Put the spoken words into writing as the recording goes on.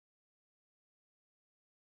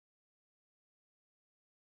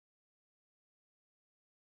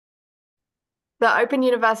The Open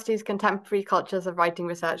University's Contemporary Cultures of Writing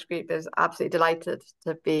Research Group is absolutely delighted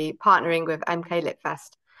to be partnering with MK Lit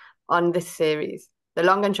Fest on this series, the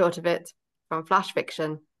long and short of it, from flash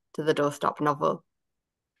fiction to the doorstop novel.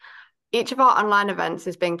 Each of our online events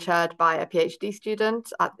is being chaired by a PhD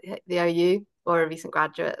student at the OU or a recent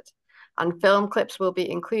graduate, and film clips will be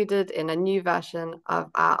included in a new version of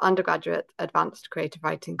our undergraduate advanced creative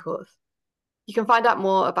writing course. You can find out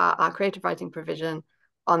more about our creative writing provision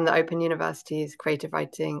on the Open University's creative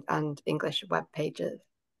writing and English web pages.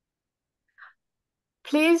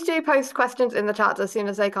 Please do post questions in the chat as soon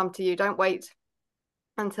as they come to you. Don't wait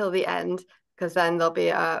until the end, because then there'll be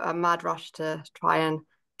a mad rush to try and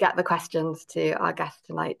get the questions to our guest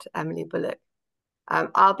tonight, Emily Bullock.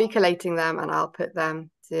 I'll be collating them and I'll put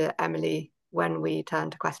them to Emily when we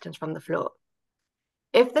turn to questions from the floor.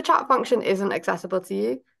 If the chat function isn't accessible to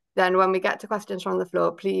you, then when we get to questions from the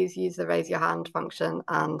floor, please use the raise your hand function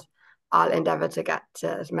and I'll endeavour to get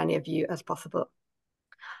to as many of you as possible.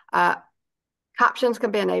 Captions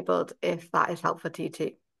can be enabled if that is helpful to you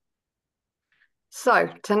too. So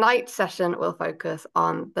tonight's session will focus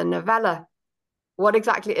on the novella. What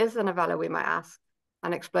exactly is the novella, we might ask?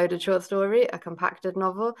 An exploded short story, a compacted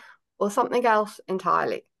novel, or something else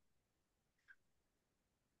entirely?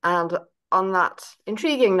 And on that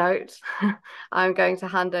intriguing note, I'm going to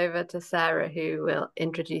hand over to Sarah, who will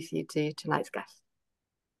introduce you to tonight's guest.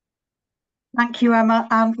 Thank you, Emma,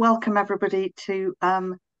 and welcome everybody to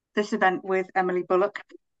this event with Emily Bullock.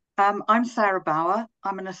 I'm Sarah Bauer.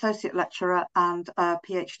 I'm an associate lecturer and a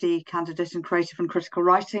PhD candidate in creative and critical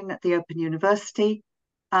writing at the Open University.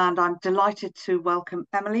 And I'm delighted to welcome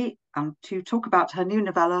Emily and to talk about her new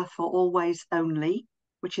novella, For Always Only,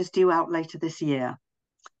 which is due out later this year.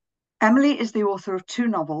 Emily is the author of 2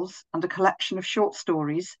 novels and a collection of short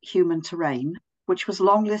stories, Human Terrain, which was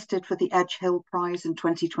longlisted for the Edge Hill Prize in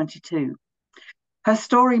 2022. Her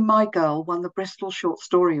story, My Girl, won the Bristol Short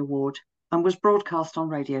Story Award and was broadcast on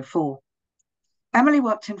Radio 4. Emily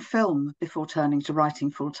worked in film before turning to writing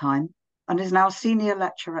full-time and is now a senior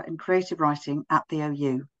lecturer in creative writing at the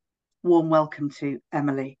OU. Warm welcome to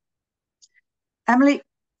Emily. Emily,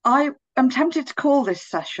 I am tempted to call this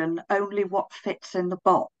session Only What Fits in the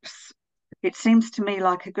Box. It seems to me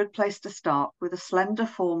like a good place to start with a slender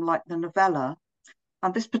form like the novella,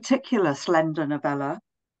 and this particular slender novella,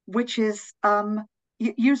 which is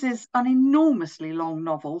uses an enormously long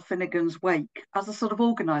novel, Finnegan's Wake, as a sort of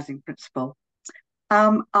organising principle.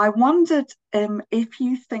 I wondered if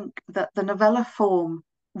you think that the novella form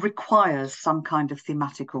requires some kind of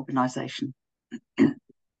thematic organisation.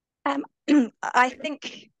 I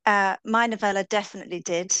think my novella definitely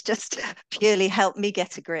did, just purely help me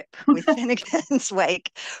get a grip with Finnegan's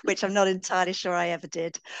Wake, which I'm not entirely sure I ever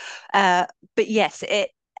did. But yes, it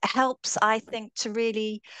helps, I think, to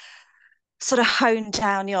really sort of hone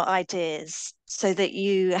down your ideas so that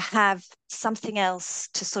you have something else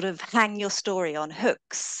to sort of hang your story on,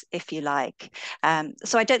 hooks, if you like.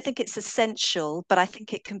 So I don't think it's essential, but I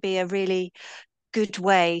think it can be a really good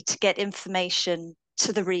way to get information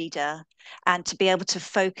to the reader and to be able to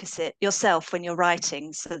focus it yourself when you're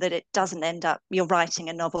writing, so that it doesn't end up you're writing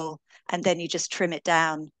a novel and then you just trim it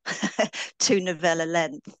down to novella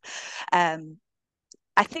length.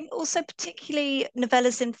 I think also particularly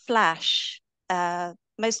novellas in flash,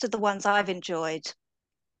 most of the ones I've enjoyed,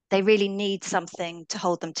 they really need something to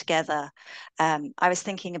hold them together. I was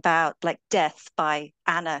thinking about like Death by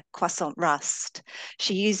Anna Croissant Rust.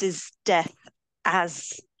 She uses death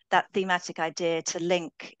as that thematic idea to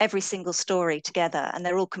link every single story together, and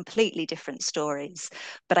they're all completely different stories.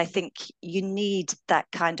 But I think you need that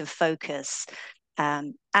kind of focus.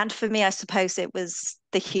 And for me, I suppose it was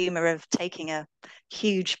the humor of taking a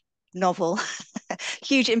huge novel,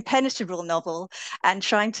 huge impenetrable novel, and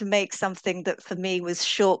trying to make something that for me was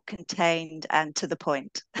short, contained, and to the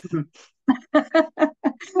point.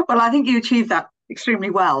 Well, I think you achieved that extremely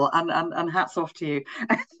well, and hats off to you.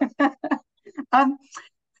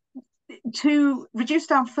 To reduce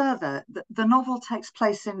down further, the novel takes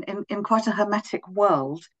place in quite a hermetic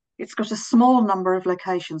world. It's got a small number of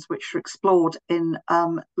locations which are explored in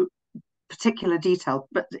particular detail,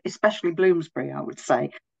 but especially Bloomsbury, I would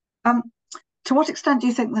say. To what extent do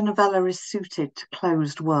you think the novella is suited to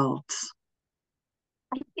closed worlds?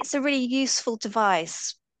 I think it's a really useful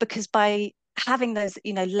device, because by having those,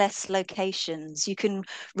 less locations, you can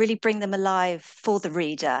really bring them alive for the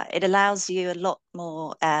reader. It allows you a lot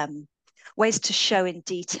more ways to show in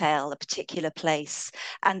detail a particular place,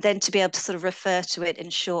 and then to be able to sort of refer to it in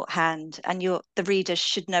shorthand, and the reader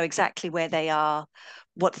should know exactly where they are,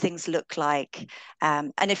 what things look like.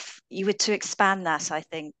 And if you were to expand that, I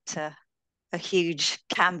think, to a huge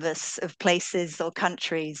canvas of places or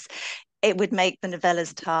countries, it would make the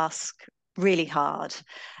novella's task really hard.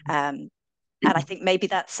 And I think maybe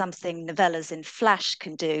that's something novellas in Flash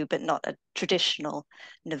can do, but not a traditional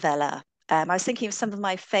novella. I was thinking of some of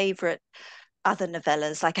my favourite other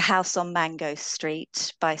novellas, like A House on Mango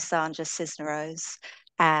Street by Sandra Cisneros,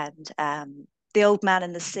 and The Old Man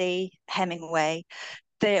and the Sea, Hemingway.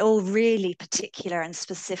 They're all really particular and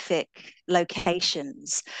specific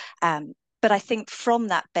locations. But I think from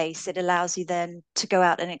that base, it allows you then to go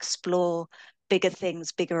out and explore bigger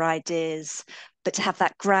things, bigger ideas, but to have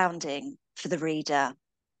that grounding for the reader.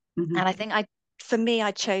 Mm-hmm. And I think for me,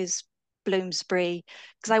 I chose Bloomsbury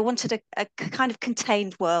because I wanted a kind of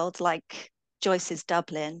contained world like Joyce's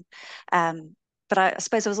Dublin. But I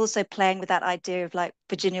suppose I was also playing with that idea of like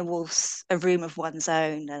Virginia Woolf's A Room of One's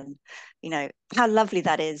Own, and how lovely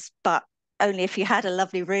that is, but only if you had a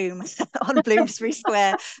lovely room on Bloomsbury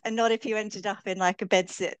Square, and not if you ended up in like a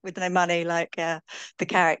bedsit with no money, like the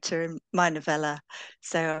character in my novella.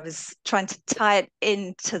 So I was trying to tie it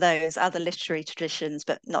into those other literary traditions,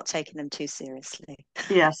 but not taking them too seriously.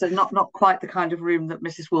 Yeah, so not quite the kind of room that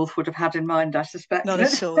Mrs. Woolf would have had in mind, I suspect. Not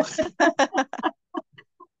at all.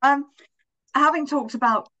 Having talked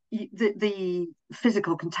about the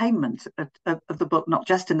physical containment of the book, not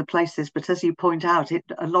just in the places, but as you point out,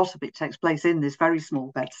 a lot of it takes place in this very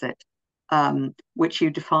small bedsit, which you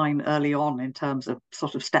define early on in terms of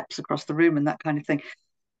sort of steps across the room and that kind of thing.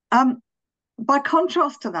 By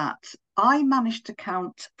contrast to that, I managed to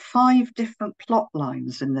count 5 different plot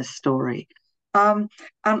lines in this story. And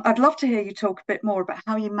I'd love to hear you talk a bit more about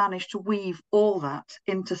how you managed to weave all that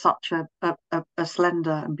into such a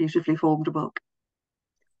slender and beautifully formed book.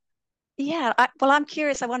 Yeah, well, I'm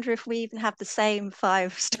curious. I wonder if we even have the same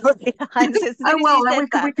 5 storylines. Oh well,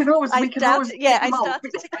 we can always yeah, I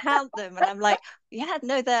started to count them, and I'm like, yeah,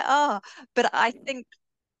 no, there are. But I think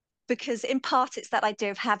because in part it's that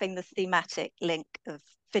idea of having the thematic link of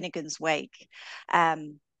Finnegan's Wake,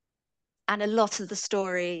 and a lot of the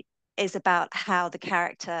story is about how the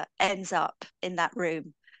character ends up in that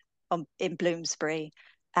room in Bloomsbury,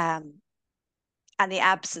 and the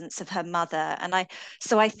absence of her mother. And I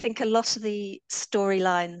think a lot of the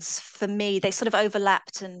storylines for me, they sort of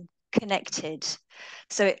overlapped and connected.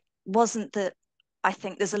 So it wasn't that I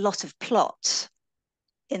think there's a lot of plot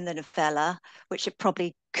in the novella, which it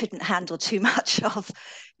probably couldn't handle too much of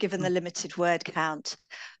given the limited word count.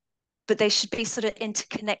 But they should be sort of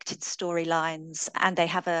interconnected storylines, and they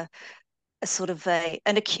have a sort of an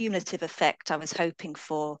accumulative effect I was hoping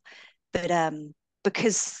for. But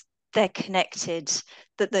because they're connected,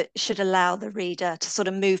 that should allow the reader to sort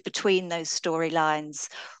of move between those storylines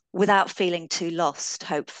without feeling too lost,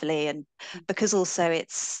 hopefully. And because also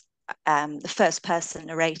it's the first person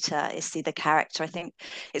narrator is the character, I think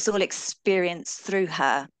it's all experienced through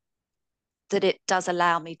her, that it does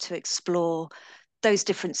allow me to explore those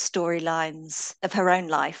different storylines of her own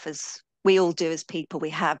life. As we all do as people,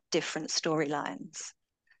 we have different storylines.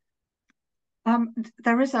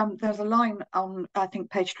 There's a line on, I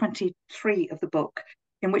think, page 23 of the book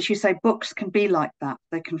in which you say books can be like that.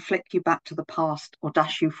 They can flick you back to the past or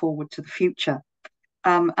dash you forward to the future.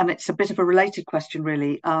 And it's a bit of a related question,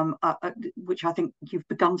 really, which I think you've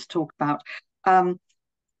begun to talk about.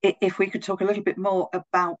 If we could talk a little bit more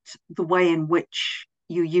about the way in which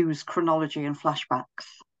you use chronology and flashbacks.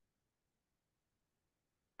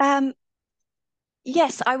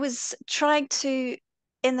 Yes, I was trying to,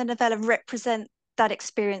 in the novella, represent that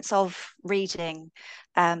experience of reading,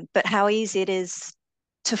 but how easy it is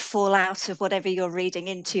to fall out of whatever you're reading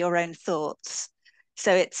into your own thoughts.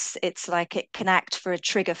 So it's like it can act for a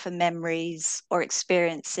trigger for memories or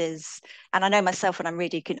experiences. And I know myself when I'm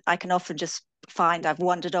reading, I can often just find I've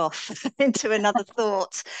wandered off into another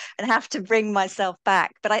thought and have to bring myself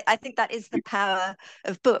back. But I think that is the power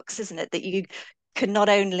of books, isn't it? That you can not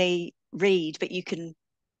only read, but you can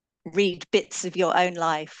read bits of your own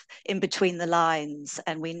life in between the lines,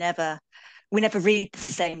 and we never read the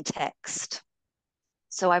same text.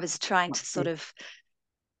 So I was trying to sort of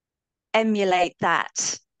emulate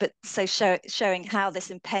that, but so showing how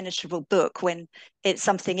this impenetrable book, when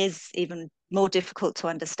something is even more difficult to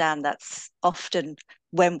understand, that's often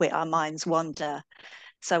when our minds wander.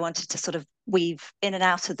 So I wanted to sort of weave in and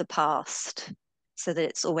out of the past so that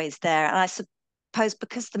it's always there. And I suppose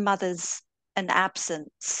because the mother's an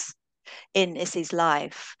absence in Issy's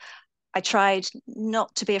life, I tried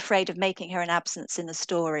not to be afraid of making her an absence in the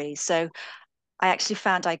story. So I actually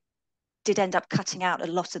found I did end up cutting out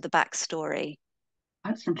a lot of the backstory.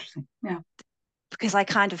 That's interesting, yeah. Because I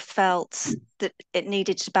kind of felt that it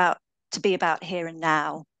needed to be about here and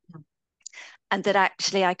now. And that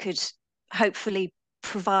actually I could hopefully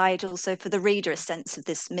provide also for the reader a sense of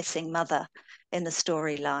this missing mother in the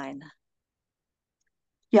storyline.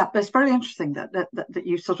 Yeah, it's very interesting that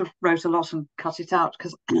you sort of wrote a lot and cut it out,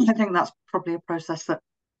 because I think that's probably a process that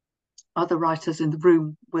other writers in the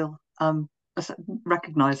room will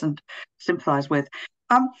recognise and sympathise with.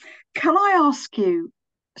 Can I ask you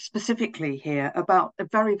specifically here about a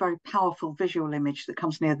very, very powerful visual image that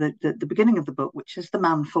comes near the beginning of the book, which is the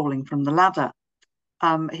man falling from the ladder?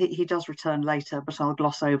 He does return later, but I'll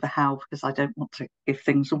gloss over how, because I don't want to give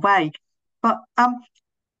things away. But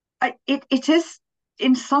it is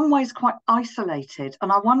in some ways quite isolated,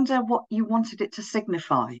 and I wonder what you wanted it to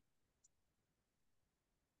signify.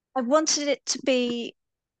 I wanted it to be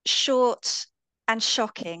short and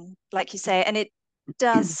shocking, like you say, and it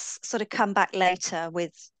does sort of come back later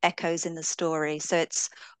with echoes in the story. So it's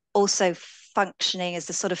also functioning as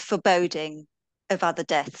a sort of foreboding of other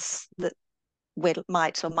deaths that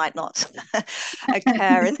might or might not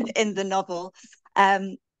occur in the novel.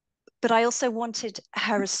 But I also wanted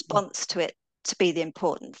her response to it to be the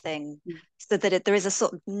important thing, so that there is a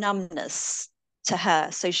sort of numbness to her.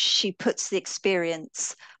 So she puts the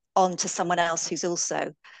experience onto someone else who's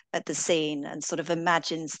also at the scene and sort of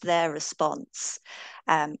imagines their response.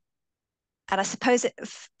 And I suppose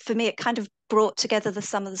for me, it kind of brought together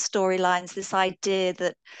some of the storylines, this idea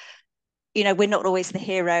that, you know, we're not always the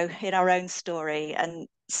hero in our own story, and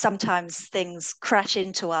sometimes things crash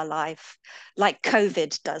into our life, like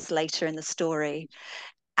COVID does later in the story.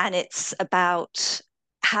 And it's about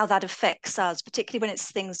how that affects us, particularly when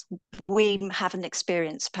it's things we haven't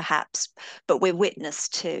experienced perhaps, but we're witness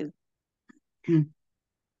to. And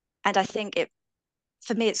I think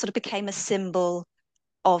for me, it sort of became a symbol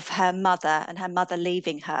of her mother and her mother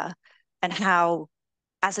leaving her, and how,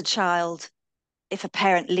 as a child, if a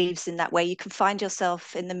parent leaves in that way, you can find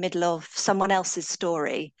yourself in the middle of someone else's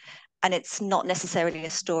story, and it's not necessarily a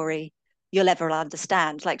story you'll ever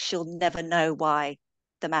understand. Like, she'll never know why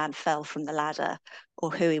the man fell from the ladder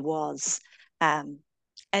or who he was. And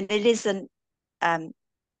it isn't a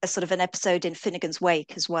sort of an episode in Finnegan's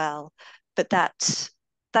Wake as well, but that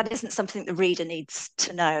isn't something the reader needs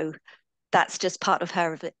to know. That's just part of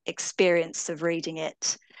her experience of reading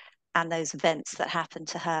it and those events that happened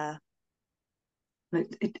to her.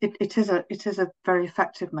 It is a very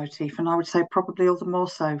effective motif, and I would say probably all the more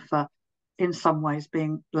so for, in some ways,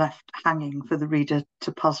 being left hanging for the reader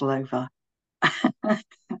to puzzle over.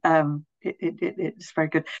 It's very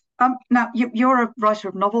good. Now you're a writer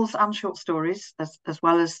of novels and short stories, as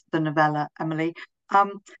well as the novella, Emily.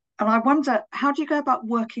 And I wonder, how do you go about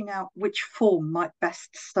working out which form might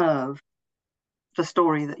best serve the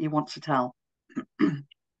story that you want to tell?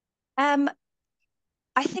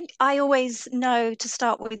 I think I always know to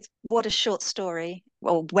start with what a short story,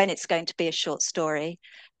 or when it's going to be a short story.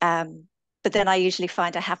 But then I usually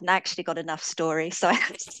find I haven't actually got enough story, so I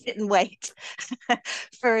have to sit and wait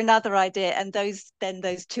for another idea, and those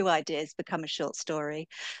two ideas become a short story.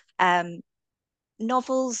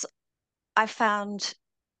 Novels, I found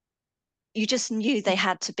you just knew they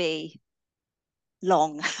had to be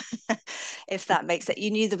long, if that makes it. You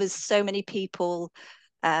knew there was so many people,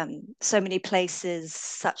 so many places,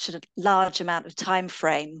 such a large amount of time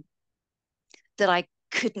frame, that I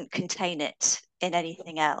couldn't contain it in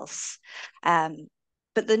anything else.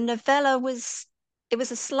 But the novella was a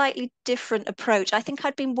slightly different approach. I think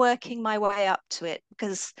I'd been working my way up to it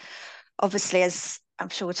because, obviously, as I'm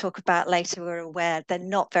sure we'll talk about later, we're aware they're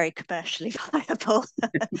not very commercially viable,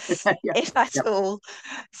 if at all.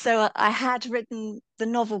 So I had written the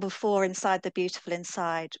novel before, Inside the Beautiful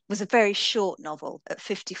Inside, was a very short novel at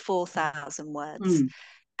 54,000 words.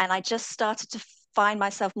 And I just started to find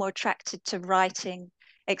myself more attracted to writing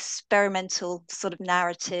experimental sort of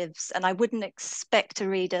narratives, and I wouldn't expect a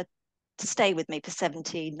reader to stay with me for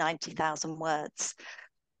 70, 90,000 words.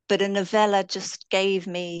 But a novella just gave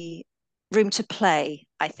me room to play,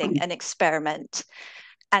 I think, and experiment,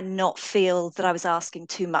 and not feel that I was asking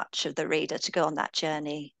too much of the reader to go on that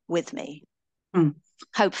journey with me.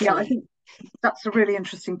 Hopefully. Yeah, I think that's a really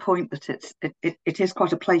interesting point, that it is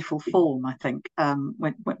quite a playful form, I think. And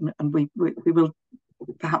we will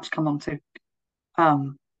perhaps come on to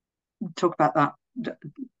talk about that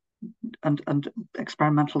and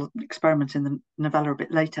experiment in the novella a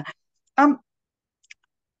bit later.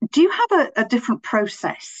 Do you have a different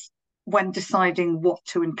process when deciding what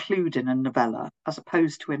to include in a novella as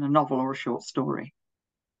opposed to in a novel or a short story?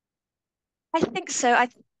 I think so. I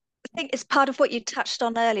think it's part of what you touched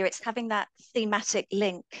on earlier. It's having that thematic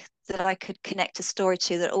link that I could connect a story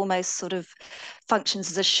to, that almost sort of functions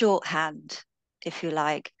as a shorthand, if you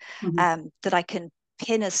like, that I can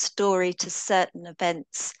pin a story to certain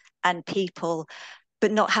events and people,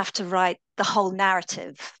 but not have to write the whole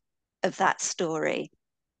narrative of that story.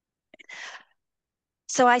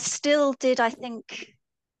 So I still did, I think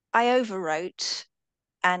I overwrote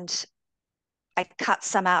and I cut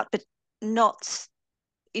some out, but not,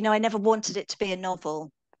 I never wanted it to be a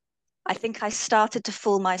novel. I think I started to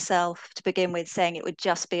fool myself to begin with, saying it would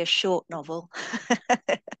just be a short novel.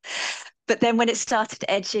 But then when it started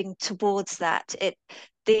edging towards that,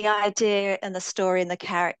 the idea and the story and the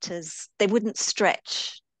characters, they wouldn't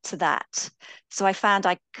stretch to that. So I found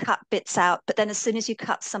I cut bits out, but then as soon as you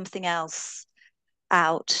cut something else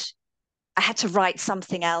out, I had to write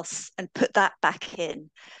something else and put that back in.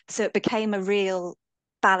 So it became a real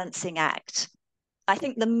balancing act. I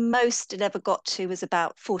think the most it ever got to was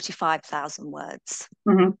about 45,000 words.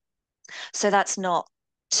 Mm-hmm. So that's not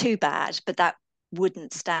too bad, but that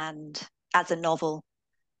wouldn't stand as a novel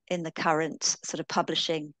in the current sort of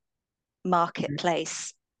publishing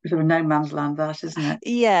marketplace. Sort of no man's land, that, isn't it?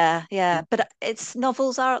 Yeah. But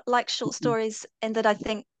novels are like short stories in that I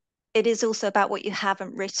think it is also about what you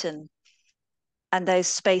haven't written and those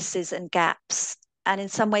spaces and gaps. And in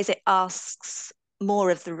some ways, it asks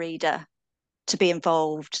more of the reader to be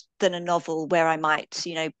involved than a novel where I might,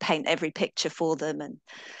 paint every picture for them and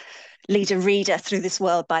lead a reader through this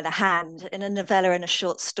world by the hand. In a novella and a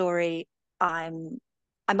short story, I'm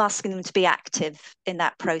asking them to be active in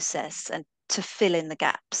that process and to fill in the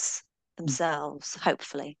gaps themselves,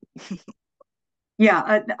 hopefully.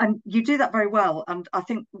 Yeah, and you do that very well. And I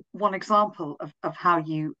think one example of how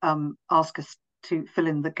you ask us to fill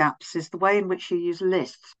in the gaps is the way in which you use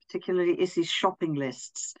lists, particularly Issy's shopping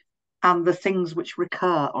lists and the things which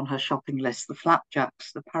recur on her shopping list, the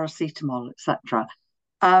flapjacks, the paracetamol, etc.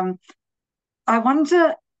 I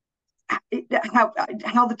wonder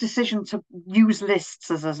how the decision to use lists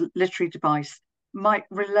as a literary device might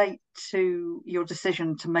relate to your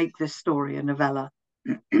decision to make this story a novella.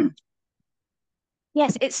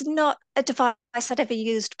 Yes, it's not a device I'd ever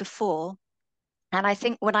used before. And I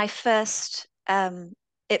think when it first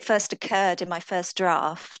occurred in my first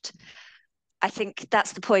draft, I think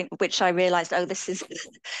that's the point at which I realized, oh,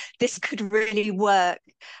 this could really work,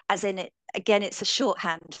 as in it, again, it's a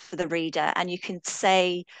shorthand for the reader, and you can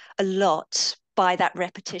say a lot by that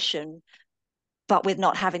repetition, but with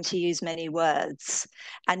not having to use many words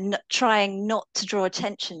and trying not to draw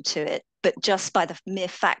attention to it, but just by the mere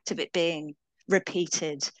fact of it being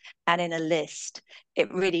repeated and in a list,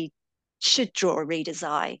 it really should draw a reader's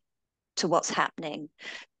eye to what's happening.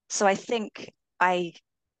 So I think I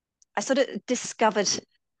sort of discovered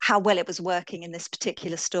how well it was working in this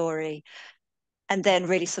particular story and then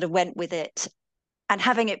really sort of went with it. And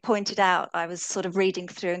having it pointed out, I was sort of reading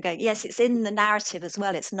through and going, yes, it's in the narrative as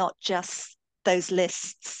well. It's not just those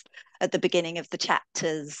lists at the beginning of the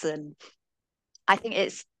chapters. And I think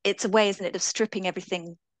it's a way, isn't it, of stripping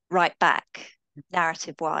everything right back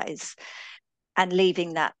narrative wise and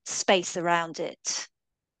leaving that space around it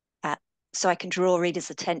so I can draw readers'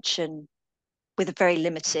 attention with a very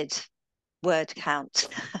limited word count.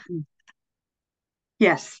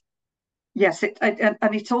 Yes, and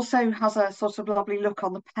it also has a sort of lovely look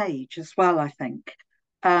on the page as well, I think.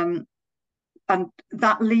 And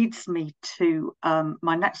that leads me to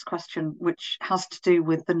my next question, which has to do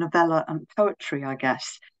with the novella and poetry, I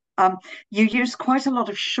guess. You use quite a lot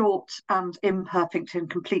of short and imperfect and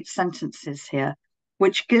complete sentences here,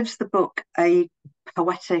 which gives the book a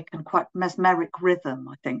poetic and quite mesmeric rhythm,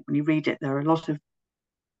 I think. When you read it, there are a lot of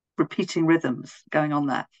repeating rhythms going on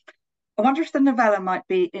there. I wonder if the novella might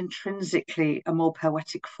be intrinsically a more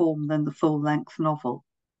poetic form than the full-length novel.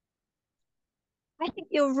 I think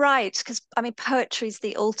you're right, because I mean, poetry is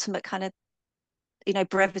the ultimate kind of,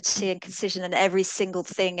 brevity and concision, and every single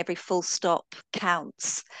thing, every full stop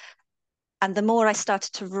counts. And the more I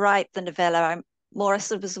started to write the novella, I'm more I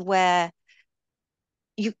sort of was aware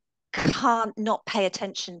you can't not pay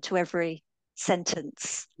attention to every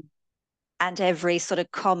sentence and every sort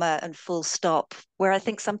of comma and full stop, where I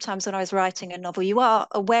think sometimes when I was writing a novel, you are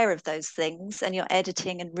aware of those things and you're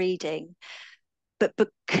editing and reading. But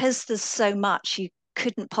because there's so much, you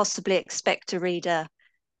couldn't possibly expect a reader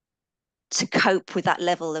to cope with that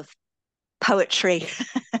level of poetry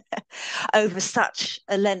over such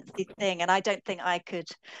a lengthy thing. And I don't think I could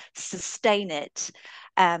sustain it.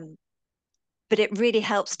 But it really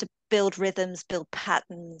helps to build rhythms, build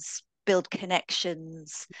patterns, build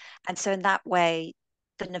connections. And so in that way,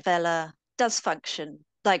 the novella does function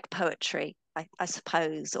like poetry, I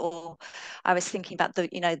suppose. Or I was thinking about the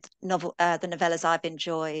novellas I've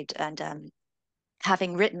enjoyed, and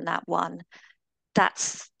having written that one,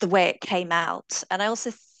 that's the way it came out. And I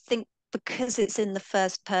also think because it's in the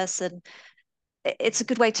first person, it's a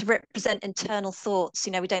good way to represent internal thoughts.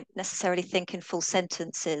 You know, we don't necessarily think in full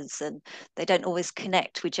sentences, and they don't always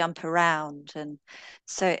connect. We jump around, and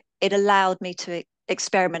so it allowed me to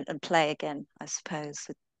experiment and play again, I suppose,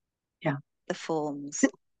 with the forms.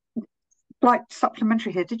 Like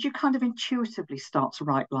supplementary here, did you kind of intuitively start to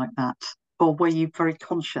write like that, or were you very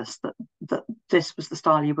conscious that this was the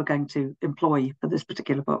style you were going to employ for this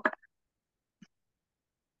particular book?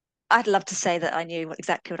 I'd love to say that I knew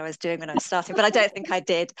exactly what I was doing when I was starting, but I don't think I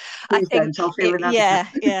did. Please don't, I'll feel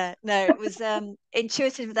inadequate. No, it was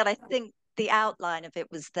intuitive, that I think the outline of it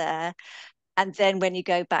was there. And then when you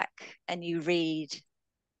go back and you read,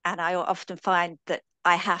 and I often find that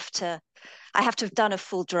I have to have done a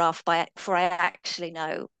full draft before I actually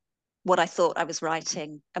know what I thought I was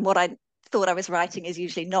writing. And what I thought I was writing is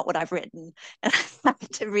usually not what I've written. And I have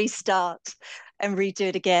to restart and redo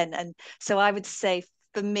it again. And so I would say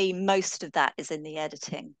for me, most of that is in the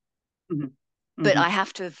editing. Mm-hmm. But I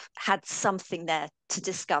have to have had something there to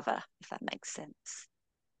discover, if that makes sense.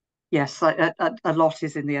 Yes, a lot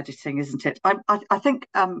is in the editing, isn't it? I think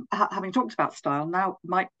having talked about style, now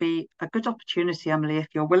might be a good opportunity, Emily, if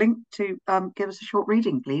you're willing to give us a short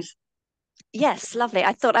reading, please. Yes, lovely.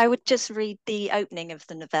 I thought I would just read the opening of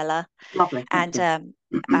the novella. Lovely. And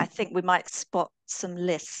I think we might spot some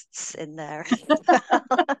lists in there.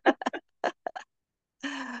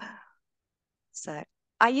 So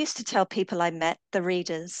I used to tell people I met, the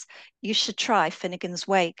readers, you should try Finnegan's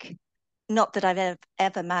Wake. Not that I've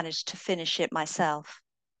ever managed to finish it myself.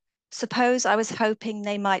 Suppose I was hoping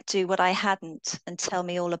they might do what I hadn't and tell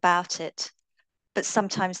me all about it. But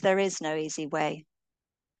sometimes there is no easy way.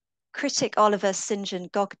 Critic Oliver St. John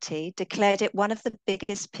Gogarty declared it one of the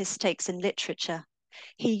biggest piss takes in literature.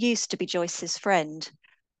 He used to be Joyce's friend,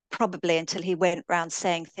 probably until he went round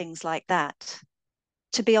saying things like that.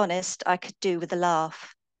 To be honest, I could do with a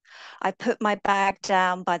laugh. I put my bag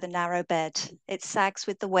down by the narrow bed. It sags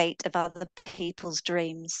with the weight of other people's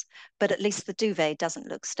dreams, but at least the duvet doesn't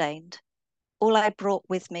look stained. All I brought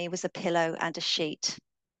with me was a pillow and a sheet.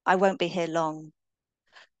 I won't be here long.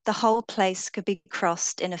 The whole place could be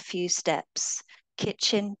crossed in a few steps.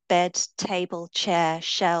 Kitchen, bed, table, chair,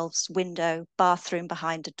 shelves, window, bathroom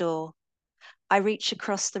behind a door. I reach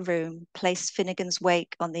across the room, place Finnegan's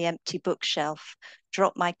Wake on the empty bookshelf,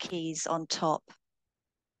 drop my keys on top.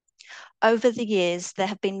 Over the years, there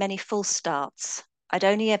have been many false starts. I'd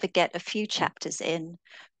only ever get a few chapters in,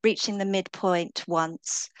 reaching the midpoint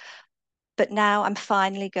once. But now I'm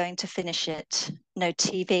finally going to finish it. No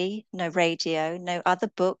TV, no radio, no other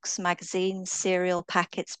books, magazines, cereal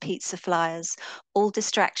packets, pizza flyers, all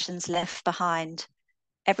distractions left behind.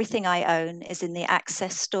 Everything I own is in the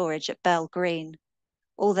access storage at Bell Green.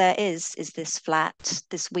 All there is this flat,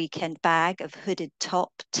 this weekend bag of hooded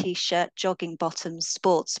top, t-shirt, jogging bottoms,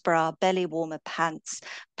 sports bra, belly warmer pants,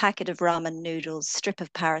 packet of ramen noodles, strip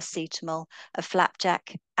of paracetamol, a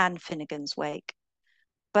flapjack, and Finnegan's Wake.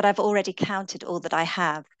 But I've already counted all that I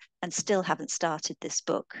have and still haven't started this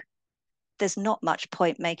book. There's not much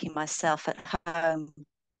point making myself at home.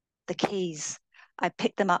 The keys, I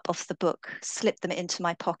picked them up off the book, slipped them into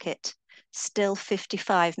my pocket. Still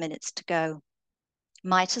 55 minutes to go.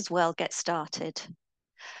 Might as well get started.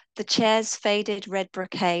 The chair's faded red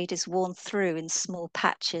brocade is worn through in small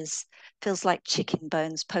patches, feels like chicken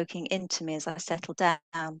bones poking into me as I settle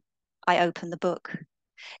down. I open the book.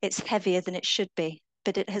 It's heavier than it should be,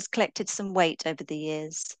 but it has collected some weight over the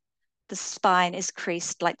years. The spine is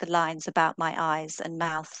creased like the lines about my eyes and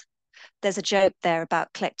mouth. There's a joke there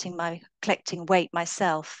about collecting weight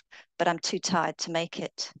myself, but I'm too tired to make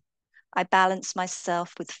it. I balance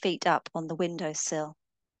myself with feet up on the windowsill.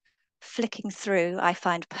 Flicking through, I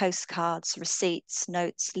find postcards, receipts,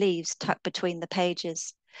 notes, leaves tucked between the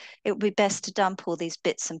pages. It would be best to dump all these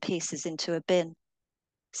bits and pieces into a bin.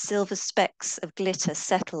 Silver specks of glitter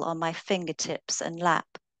settle on my fingertips and lap.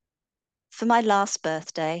 For my last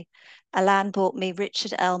birthday, Alan bought me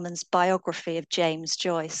Richard Ellman's biography of James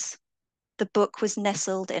Joyce. The book was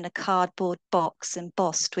nestled in a cardboard box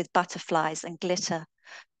embossed with butterflies and glitter,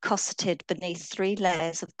 cosseted beneath 3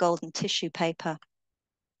 layers of golden tissue paper.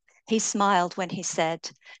 He smiled when he said,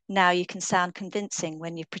 "Now you can sound convincing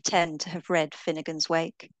when you pretend to have read Finnegan's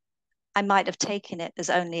Wake." I might have taken it as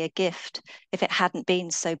only a gift if it hadn't been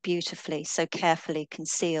so beautifully, so carefully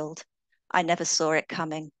concealed. I never saw it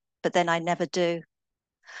coming, but then I never do.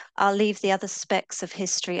 I'll leave the other specks of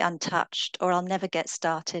history untouched, or I'll never get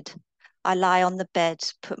started. I lie on the bed,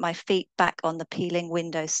 put my feet back on the peeling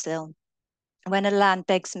windowsill. When Alan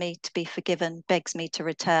begs me to be forgiven, begs me to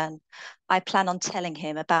return, I plan on telling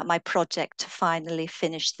him about my project to finally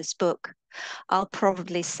finish this book. I'll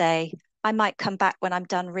probably say, I might come back when I'm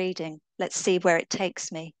done reading. Let's see where it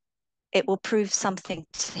takes me. It will prove something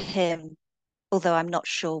to him, although I'm not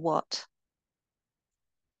sure what.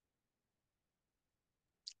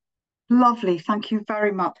 Lovely. Thank you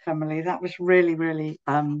very much, Emily. That was really, really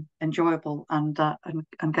enjoyable and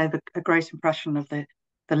gave a great impression of the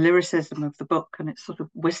lyricism of the book and its sort of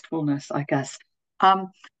wistfulness, I guess.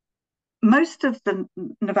 Most of the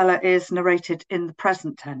novella is narrated in the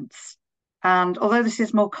present tense. And although this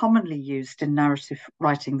is more commonly used in narrative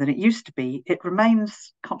writing than it used to be, it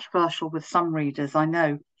remains controversial with some readers, I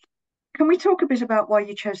know. Can we talk a bit about why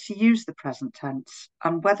you chose to use the present tense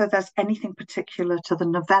and whether there's anything particular to the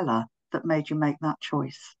novella that made you make that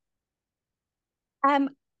choice? I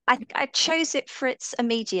think I chose it for its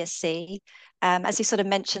immediacy. As you sort of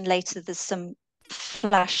mentioned later, there's some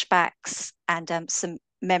flashbacks and some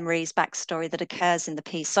memories, backstory that occurs in the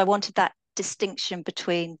piece. So I wanted that distinction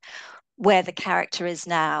between where the character is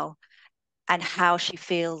now and how she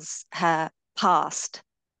feels her past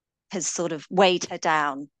has sort of weighed her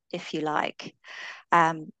down, if you like.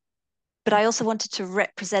 But I also wanted to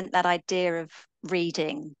represent that idea of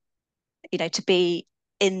reading, to be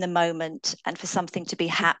in the moment and for something to be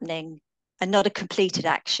happening and not a completed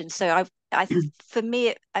action. So for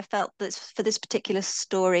me, I felt that for this particular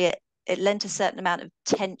story, it lent a certain amount of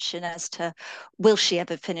tension as to, will she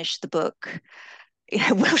ever finish the book?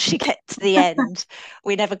 Will she get to the end?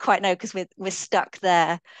 We never quite know because we're stuck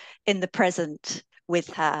there in the present with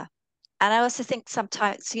her. And I also think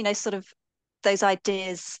sometimes, sort of those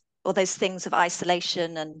ideas or those things of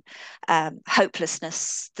isolation and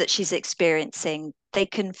hopelessness that she's experiencing, they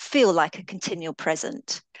can feel like a continual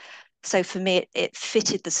present. So for me, it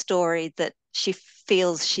fitted the story that she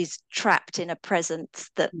feels she's trapped in a present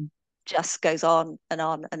that just goes on and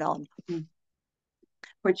on and on.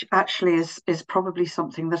 Which actually is probably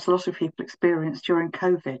something that a lot of people experienced during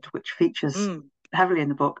COVID, which features heavily in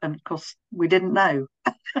the book. And of course, we didn't know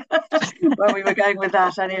where we were going with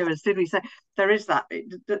that, any of us, did we? So there is that.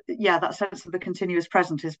 Yeah, that sense of the continuous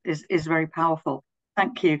present is very powerful.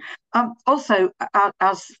 Thank you. Also,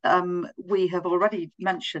 as we have already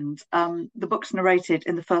mentioned, the book's narrated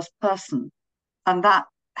in the first person, and that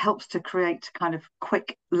helps to create kind of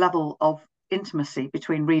quick level of intimacy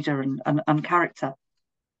between reader and character.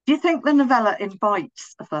 Do you think the novella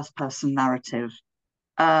invites a first-person narrative?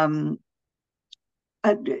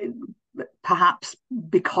 Perhaps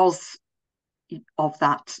because of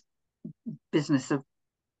that business of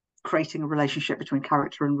creating a relationship between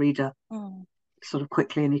character and reader sort of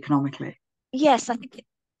quickly and economically? Yes, I think it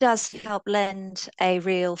does help lend a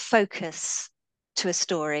real focus to a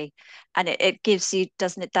story. And it gives you,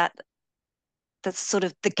 doesn't it, that sort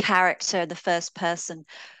of the character, the first person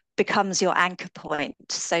becomes your anchor point.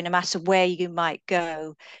 So no matter where you might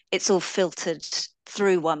go, it's all filtered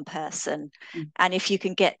through one person. And if you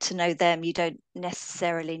can get to know them, you don't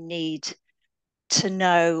necessarily need to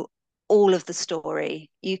know all of the story.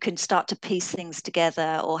 You can start to piece things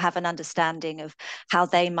together or have an understanding of how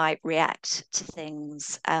they might react to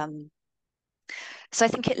things. So I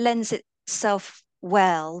think it lends itself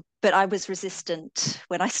well, but I was resistant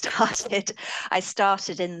when I started. I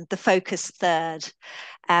started in the focus third,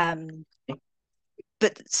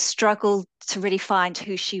 but struggled to really find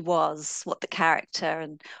who she was, what the character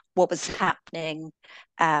and what was happening.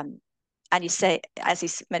 And you say, as you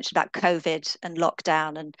mentioned about COVID and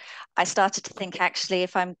lockdown, and I started to think, actually,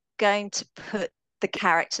 if I'm going to put the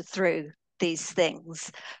character through these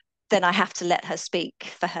things, then I have to let her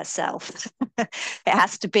speak for herself. It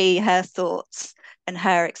has to be her thoughts and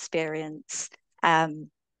her experience. And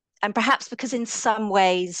perhaps because in some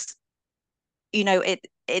ways, it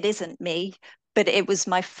isn't me, but it was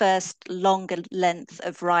my first longer length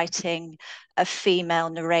of writing a female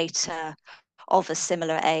narrator of a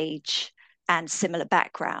similar age and similar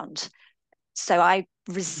background. So I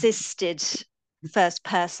resisted first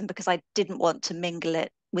person because I didn't want to mingle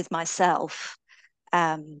it with myself.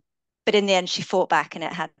 But in the end, she fought back, and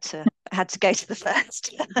it had to go to the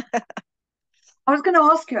first. I was going to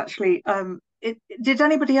ask you actually, did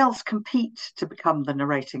anybody else compete to become the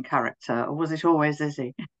narrating character, or was it always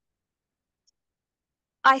Izzy?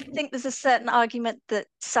 I think there's a certain argument that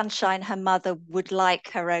Sunshine, her mother, would like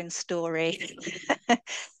her own story,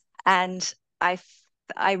 and I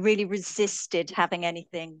really resisted having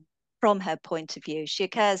anything from her point of view. She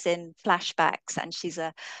occurs in flashbacks, and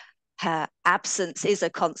her absence is a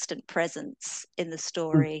constant presence in the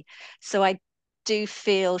story. So I do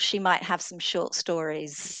feel she might have some short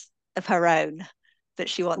stories of her own that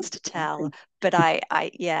she wants to tell. But I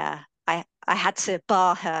I had to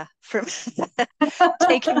bar her from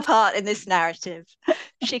taking part in this narrative.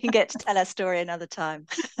 She can get to tell her story another time.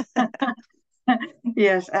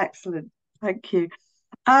 Yes, excellent. Thank you.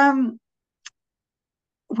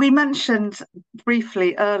 We mentioned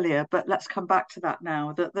briefly earlier, but let's come back to that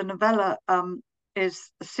now, that the novella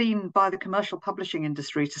is seen by the commercial publishing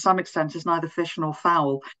industry to some extent as neither fish nor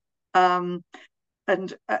fowl.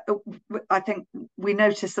 And I think we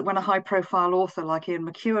notice that when a high-profile author like Ian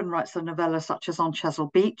McEwan writes a novella such as On Chesil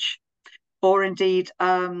Beach, or indeed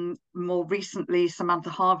more recently Samantha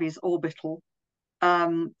Harvey's Orbital,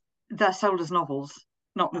 they're sold as novels,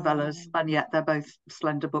 not novellas, and yet they're both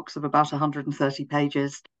slender books of about 130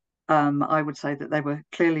 pages. I would say that they were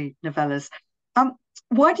clearly novellas.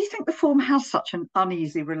 Why do you think the form has such an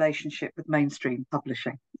uneasy relationship with mainstream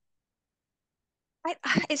publishing?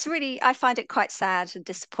 I find it quite sad and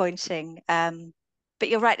disappointing. But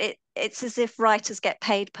you're right, it's as if writers get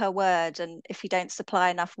paid per word, and if you don't supply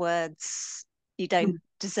enough words, you don't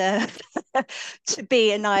deserve to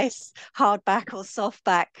be a nice hardback or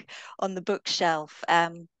softback on the bookshelf.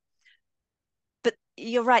 But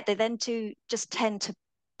you're right, they then just tend to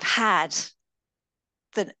pad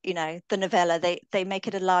the novella. They make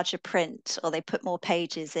it a larger print, or they put more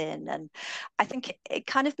pages in, and I think it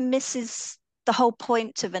kind of misses the whole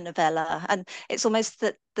point of a novella. And it's almost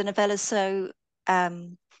that the novella's so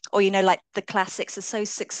or like the classics are so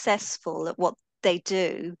successful at what they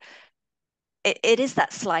do. It is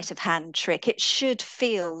that sleight of hand trick. It should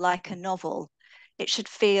feel like a novel. It should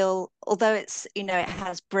feel, although it's it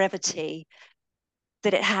has brevity,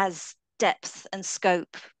 that it has depth and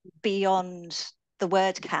scope beyond the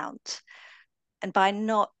word count. And by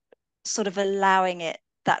not sort of allowing it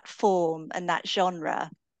that form and that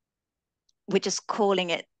genre, we're just calling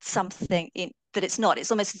it something that it's not.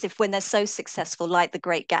 It's almost as if when they're so successful, like The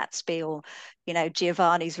Great Gatsby, or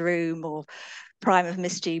Giovanni's Room, or Prime of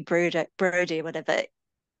Misty Brody, or whatever,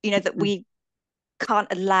 that we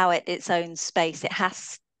can't allow it its own space. It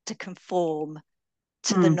has to conform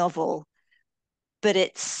to the novel, but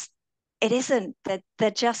it isn't.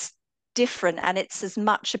 They're just different, and it's as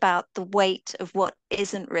much about the weight of what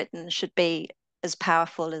isn't written should be as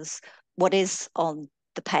powerful as what is on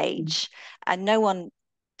the page. And no one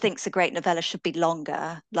thinks a great novella should be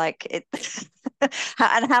longer. Like it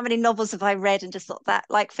and how many novels have I read and just thought that,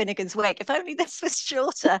 like Finnegan's Wake, if only this was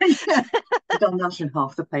shorter. I've done that in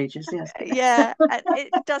half the pages, yes. Yeah, and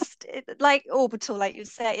like Orbital, like you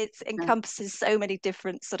say, it encompasses so many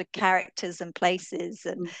different sort of characters and places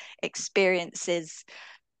and experiences,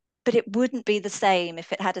 but it wouldn't be the same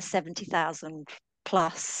if it had a 70,000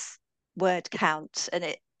 plus word count.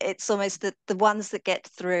 And it's almost that the ones that get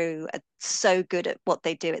through are so good at what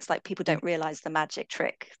they do. It's like people don't realize the magic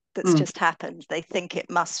trick that's just happened. They think it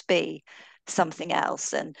must be something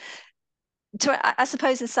else. And I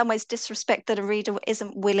suppose in some ways disrespect that a reader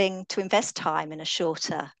isn't willing to invest time in a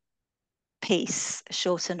shorter piece, a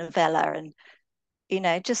shorter novella,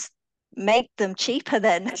 and just make them cheaper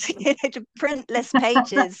then. To print less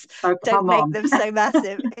pages. Don't make them so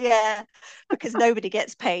massive. Yeah, because nobody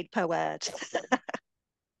gets paid per word.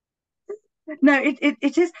 No, it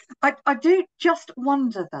is. I do just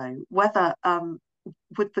wonder though whether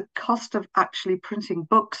with the cost of actually printing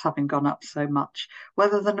books having gone up so much,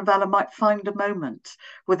 whether the novella might find a moment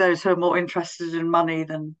with those who are more interested in money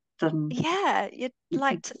than yeah, you'd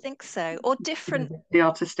like to think so. Or different, the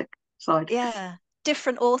artistic side. Yeah,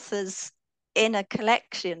 different authors in a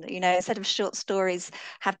collection, instead of short stories,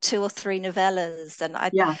 have 2 or 3 novellas. And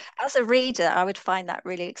as a reader, I would find that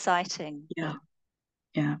really exciting.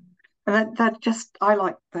 Yeah. And they're just, I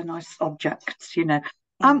like the nice objects,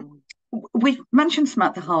 We've mentioned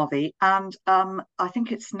Samantha Harvey, and I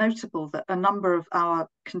think it's notable that a number of our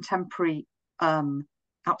contemporary,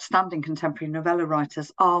 outstanding contemporary novella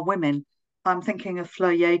writers are women. I'm thinking of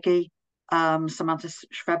Fleur Yegi, Samantha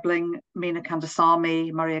Schwebling, Mina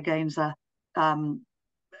Kandasamy, Maria Gainza,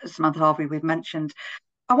 Samantha Harvey we've mentioned.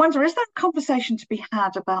 I wonder, is there a conversation to be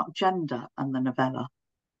had about gender and the novella?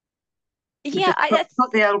 Yeah,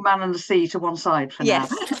 put the old man and the sea to one side for now.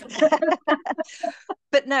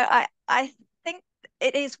 But no, I think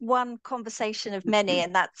it is one conversation of many,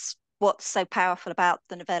 and that's what's so powerful about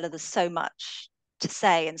the novella. There's so much to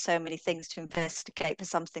say and so many things to investigate for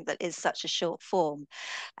something that is such a short form.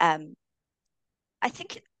 I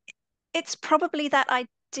think it's probably that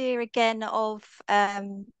idea again of,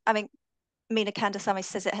 Mina Kandasamy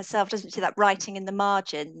says it herself, doesn't she, that writing in the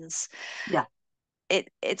margins. Yeah.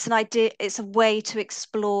 It's an idea, it's a way to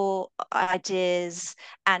explore ideas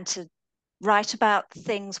and to write about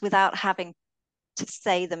things without having to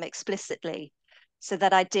say them explicitly. So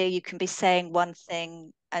that idea, you can be saying one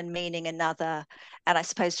thing and meaning another. And I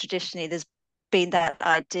suppose traditionally there's been that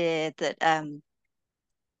idea that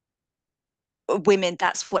women,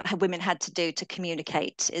 that's what women had to do to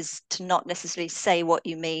communicate, is to not necessarily say what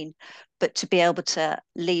you mean, but to be able to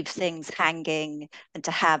leave things hanging and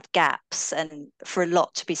to have gaps, and for a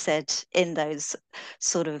lot to be said in those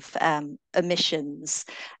sort of omissions.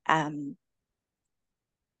 But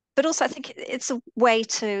also I think it's a way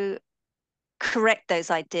to correct those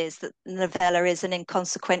ideas that novella is an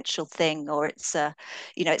inconsequential thing, or it's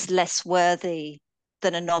it's less worthy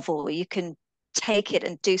than a novel. You can take it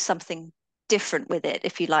and do something different with it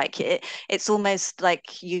if you like. It's almost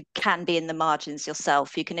like you can be in the margins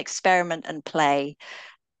yourself. You can experiment and play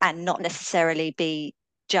and not necessarily be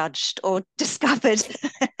judged or discovered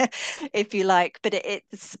if you like, but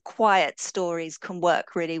it's quiet stories can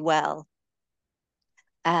work really well,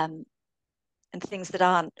 and things that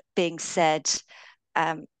aren't being said.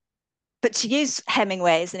 But to use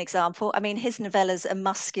Hemingway as an example, I mean, his novellas are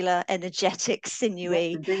muscular, energetic, sinewy.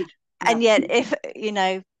 Yes, indeed. Yeah. And yet, if,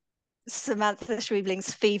 Samantha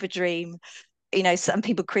Schwebling's Fever Dream, some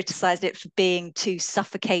people criticized it for being too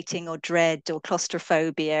suffocating or dread or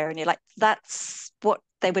claustrophobia. And you're like, that's what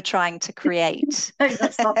they were trying to create.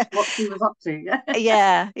 That's what she was up to.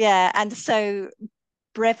 Yeah. Yeah. And so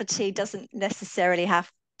brevity doesn't necessarily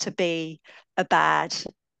have to be a bad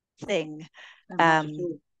thing.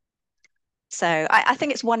 So I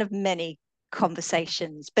think it's one of many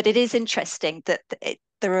conversations, but it is interesting that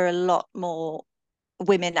there are a lot more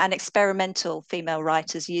women and experimental female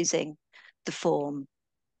writers using the form,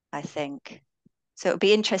 I think. So it'll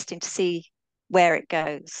be interesting to see where it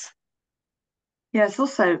goes. Yes,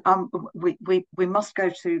 also we must go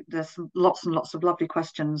to, there's lots and lots of lovely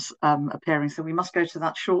questions appearing, so we must go to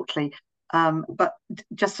that shortly. But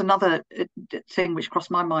just another thing which crossed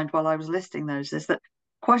my mind while I was listing those is that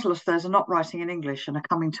quite a lot of those are not writing in English and are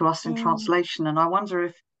coming to us in translation. And I wonder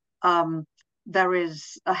if there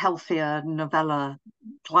is a healthier novella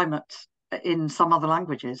climate in some other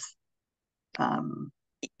languages.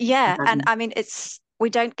 Yeah, and I mean,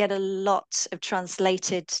 we don't get a lot of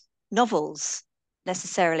translated novels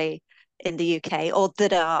necessarily in the UK, or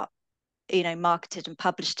that are, marketed and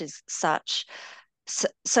published as such.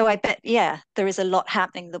 So I bet, there is a lot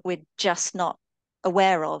happening that we're just not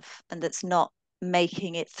aware of, and that's not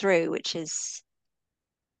making it through, which is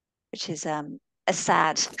a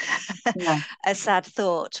sad a sad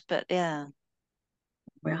thought. But yeah,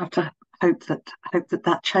 we have to hope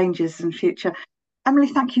that changes in future. Emily,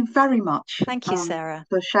 thank you very much. Thank you, Sarah,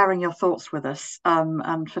 for sharing your thoughts with us,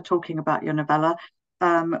 and for talking about your novella,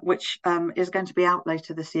 which is going to be out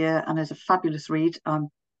later this year and is a fabulous read. I'm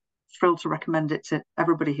thrilled to recommend it to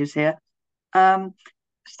everybody who's here.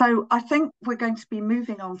 So I think we're going to be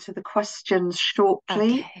moving on to the questions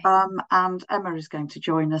shortly. Okay. And Emma is going to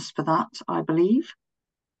join us for that, I believe.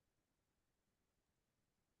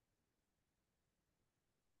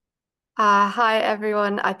 Hi,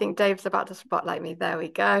 everyone. I think Dave's about to spotlight me. There we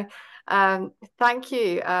go. Thank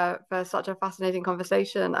you for such a fascinating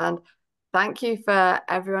conversation. And thank you for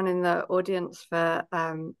everyone in the audience for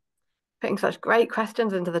putting such great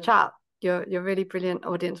questions into the chat. You're really brilliant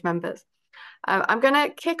audience members. I'm going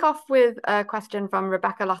to kick off with a question from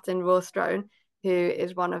Rebecca Latin-Rawstrone, who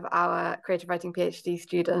is one of our creative writing PhD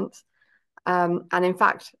students. And in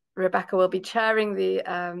fact, Rebecca will be chairing the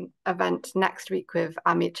event next week with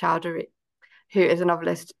Amit Chowdhury, who is a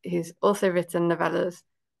novelist who's also written novellas,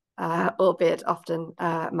 albeit often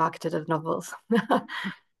marketed as novels.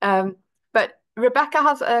 But Rebecca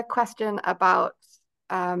has a question about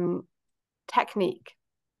technique.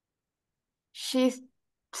 She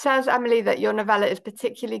says, Emily, that your novella is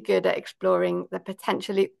particularly good at exploring the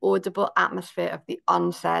potentially audible atmosphere of the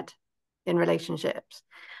unsaid in relationships.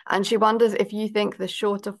 And she wonders if you think the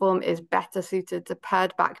shorter form is better suited to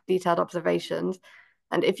pared back detailed observations,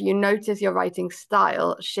 and if you notice your writing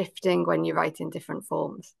style shifting when you write in different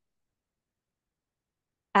forms.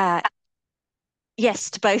 Yes,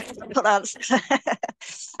 to both answers.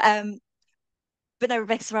 But no,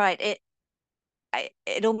 Rebecca's right.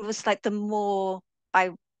 It almost like the more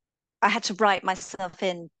I had to write myself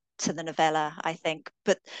into the novella, I think.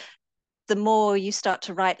 But the more you start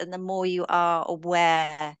to write and the more you are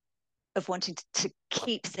aware of wanting to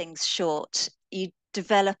keep things short, you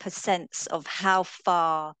develop a sense of how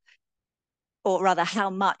far, or rather how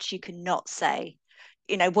much you can not say.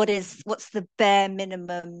 What's the bare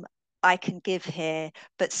minimum I can give here,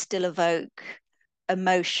 but still evoke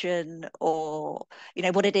emotion, or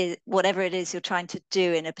whatever it is you're trying to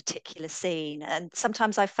do in a particular scene. And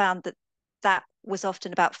sometimes I found that was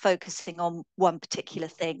often about focusing on one particular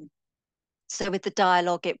thing. So with the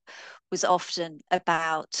dialogue, it was often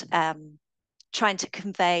about trying to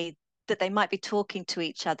convey that they might be talking to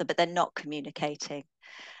each other, but they're not communicating.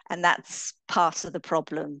 And that's part of the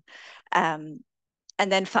problem. And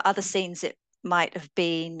then for other scenes, it might have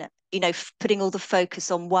been, putting all the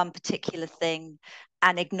focus on one particular thing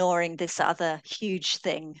and ignoring this other huge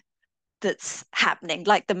thing that's happening,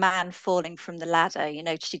 like the man falling from the ladder.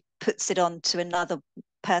 She puts it on to another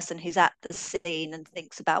person who's at the scene and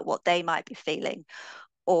thinks about what they might be feeling,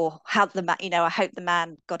 or how the man, I hope the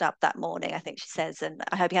man got up that morning, I think she says, and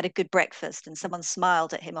I hope he had a good breakfast and someone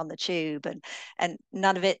smiled at him on the tube, and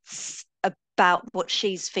none of it's about what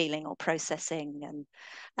she's feeling or processing.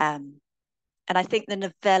 And I think the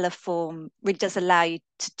novella form really does allow you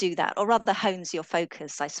to do that, or rather hones your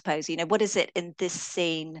focus, I suppose. What is it in this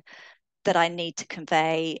scene that I need to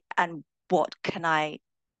convey, and what can I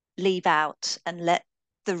leave out and let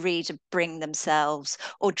the reader bring themselves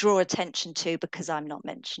or draw attention to because I'm not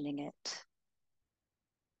mentioning it.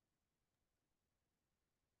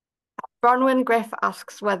 Bronwyn Griff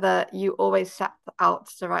asks whether you always set out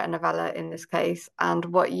to write a novella in this case, and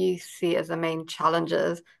what you see as the main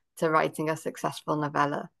challenges to writing a successful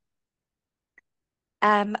novella.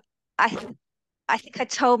 I I think I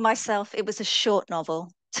told myself it was a short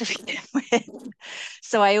novel to begin with.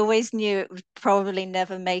 So I always knew it would probably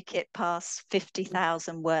never make it past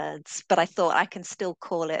 50,000 words, but I thought I can still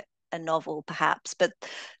call it a novel perhaps. But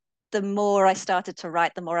the more I started to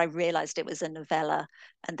write, the more I realized it was a novella,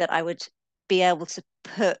 and that I would be able to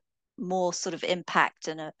put more sort of impact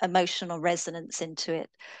and emotional resonance into it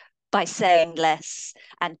by saying less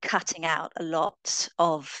and cutting out a lot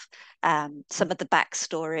of some of the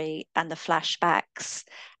backstory and the flashbacks,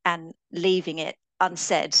 and leaving it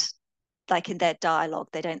unsaid. Like in their dialogue,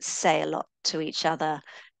 they don't say a lot to each other,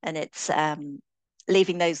 and it's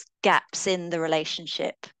leaving those gaps in the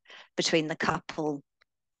relationship between the couple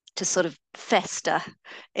to sort of fester,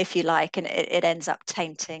 if you like, and it ends up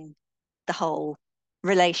tainting the whole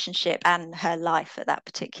relationship and her life at that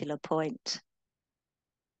particular point.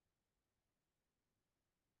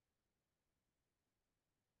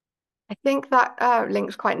 I think that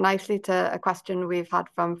links quite nicely to a question we've had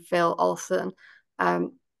from Phil Olson.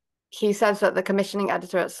 He says that the commissioning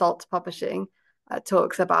editor at Salt Publishing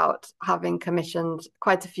talks about having commissioned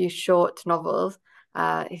quite a few short novels.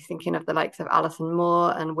 He's thinking of the likes of Alison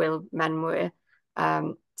Moore and Will Menmuir,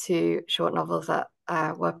 two short novels that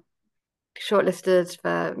were shortlisted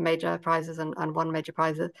for major prizes and won major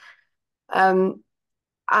prizes. And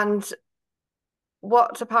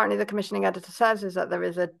what apparently the commissioning editor says is that there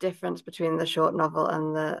is a difference between the short novel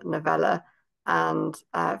and the novella. And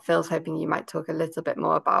Phil's hoping you might talk a little bit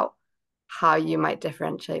more about how you might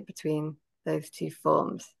differentiate between those two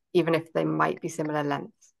forms, even if they might be similar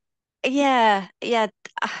lengths. Yeah.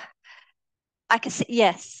 I can see,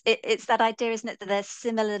 yes, it's that idea, isn't it, that they're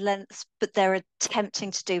similar lengths, but they're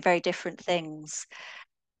attempting to do very different things.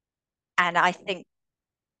 And I think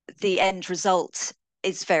the end result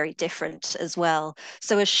is very different as well.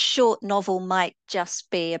 So a short novel might just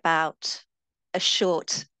be about a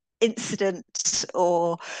short incident,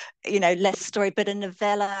 or less story, but a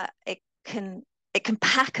novella, it can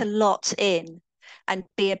pack a lot in and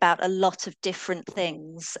be about a lot of different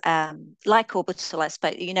things. Like Orbital, I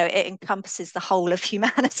suppose, it encompasses the whole of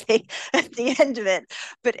humanity at the end of it,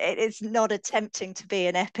 but it is not attempting to be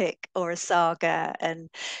an epic or a saga. And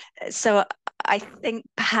so I think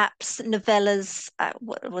perhaps novellas,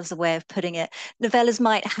 what was the way of putting it? Novellas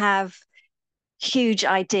might have huge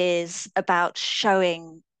ideas about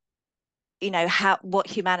showing, what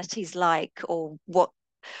humanity's like or what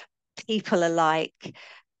people are like,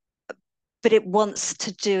 but it wants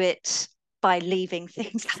to do it by leaving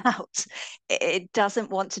things out. It doesn't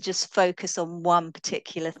want to just focus on one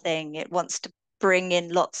particular thing. It wants to bring in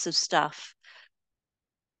lots of stuff,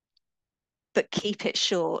 but keep it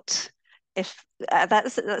short. If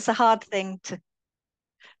that's a hard thing to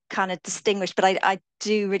kind of distinguish, but I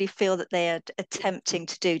do really feel that they are attempting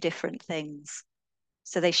to do different things.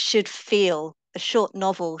 So they should feel, a short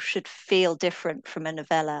novel should feel different from a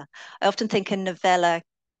novella. I often think a novella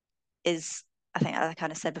is, I think I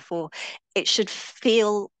kind of said before, it should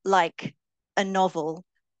feel like a novel,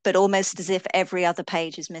 but almost as if every other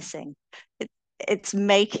page is missing. It's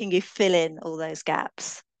making you fill in all those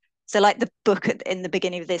gaps. So like the book in the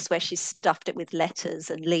beginning of this, where she stuffed it with letters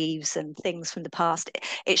and leaves and things from the past,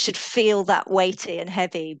 it should feel that weighty and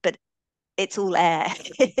heavy, but it's all air.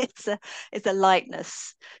 it's a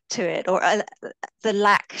lightness to it, or the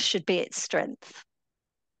lack should be its strength.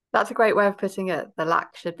 That's a great way of putting it. The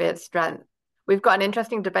lack should be its strength. We've got an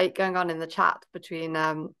interesting debate going on in the chat between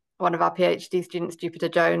one of our PhD students, Jupiter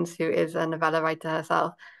Jones, who is a novella writer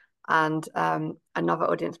herself, and another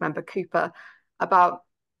audience member, Cooper, about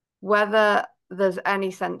whether there's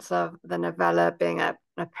any sense of the novella being an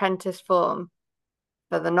apprentice form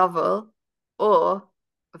for the novel or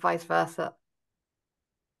vice versa.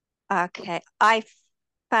 Okay, I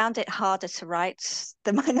found it harder to write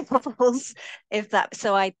than my novels,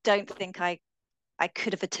 so I don't think I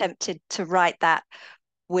could have attempted to write that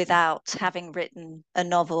without having written a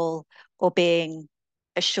novel or being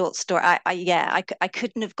a short story. I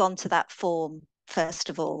couldn't have gone to that form, first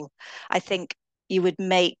of all. I think you'd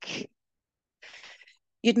make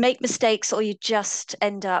mistakes, or you just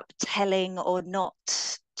end up telling or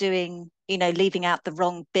not doing, leaving out the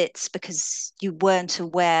wrong bits because you weren't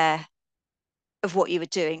aware of what you were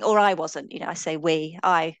doing, or I wasn't.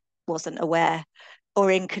 I wasn't aware or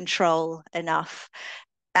in control enough.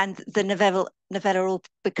 And the novella all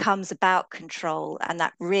becomes about control and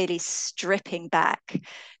that really stripping back.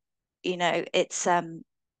 It's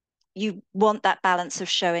you want that balance of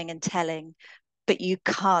showing and telling, but you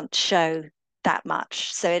can't show that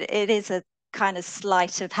much. So it is a kind of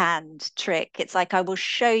sleight of hand trick. It's like, I will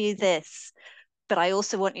show you this, but I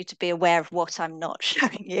also want you to be aware of what I'm not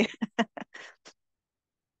showing you.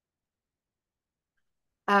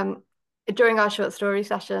 During our short story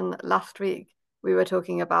session last week, we were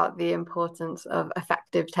talking about the importance of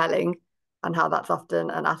effective telling and how that's often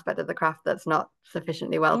an aspect of the craft that's not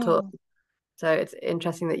sufficiently well taught. So it's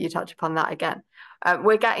interesting that you touch upon that again.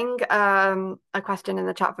 We're getting a question in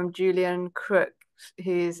the chat from Julian Crooks,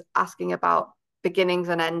 who's asking about beginnings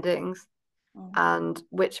and endings and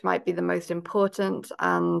which might be the most important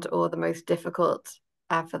and or the most difficult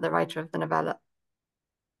for the writer of the novella.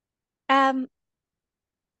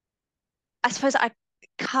 I suppose I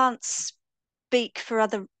can't speak for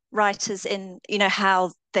other writers in,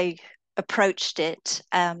 how they approached it.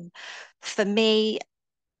 For me,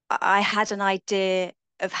 I had an idea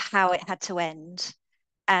of how it had to end.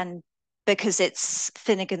 And because it's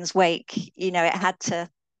Finnegan's Wake, it had to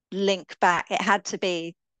link back. It had to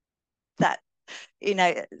be that,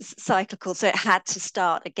 cyclical. So it had to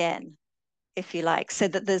start again, if you like, so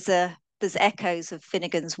that there's echoes of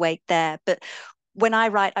Finnegan's Wake there. But when I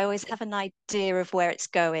write, I always have an idea of where it's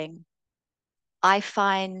going. I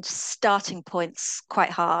find starting points quite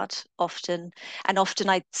hard often, and often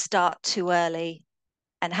I start too early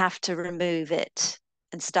and have to remove it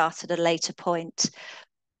and start at a later point.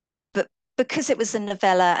 But because it was a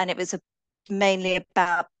novella and it was mainly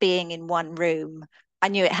about being in one room, I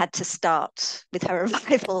knew it had to start with her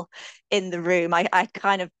arrival in the room. I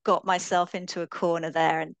kind of got myself into a corner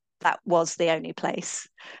there, and that was the only place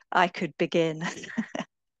I could begin.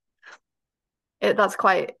 That's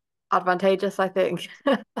quite advantageous, I think.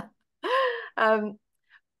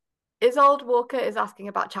 Isolde Walker is asking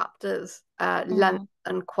about chapters, length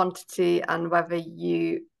and quantity, and whether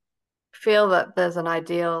you feel that there's an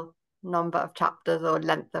ideal number of chapters or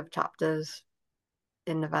length of chapters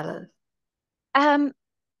in novellas. I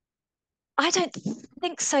don't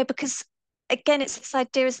think so, because again, it's this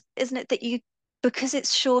idea, isn't it, that because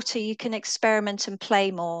it's shorter, you can experiment and play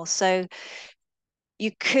more. So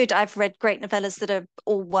I've read great novellas that are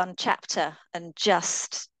all one chapter and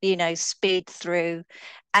just, speed through,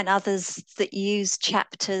 and others that use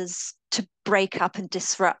chapters to break up and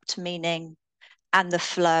disrupt meaning and the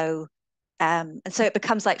flow. And so it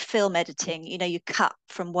becomes like film editing, you cut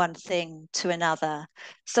from one thing to another.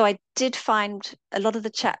 So I did find a lot of the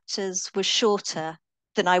chapters were shorter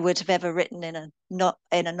than I would have ever written in a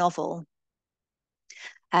novel.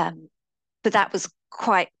 But that was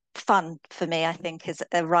quite fun for me, I think, as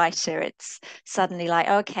a writer. It's suddenly like,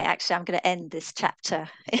 okay, actually, I'm going to end this chapter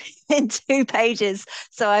in 2 pages.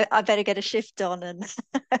 So I better get a shift on and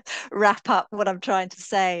wrap up what I'm trying to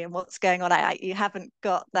say and what's going on. You haven't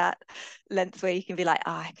got that length where you can be like,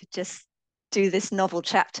 I could just do this novel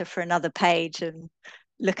chapter for another page and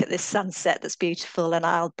look at this sunset that's beautiful, and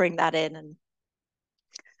I'll bring that in. And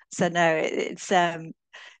so no,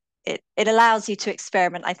 it allows you to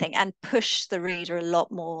experiment, I think, and push the reader a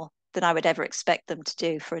lot more than I would ever expect them to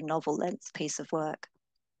do for a novel length piece of work.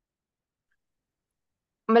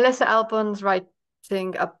 Melissa Elbon's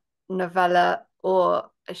writing a novella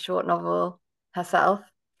or a short novel herself,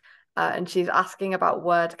 and she's asking about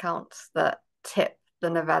word counts that tip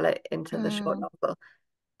the novella into the short novel.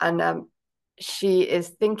 And she is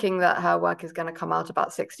thinking that her work is going to come out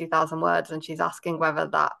about 60,000 words, and she's asking whether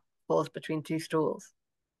that falls between 2 stools.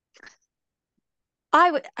 I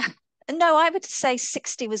would say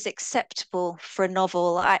 60 was acceptable for a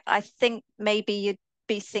novel. I think maybe you'd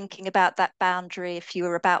be thinking about that boundary if you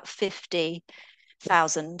were about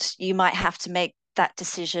 50,000. You might have to make that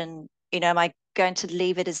decision, am I going to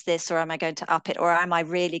leave it as this, or am I going to up it, or am I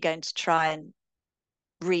really going to try and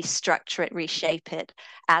restructure it, reshape it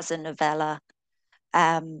as a novella?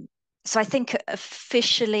 So I think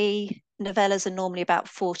officially novellas are normally about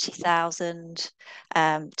 40,000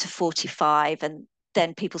 to 45, and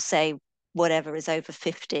then people say whatever is over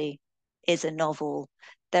 50 is a novel.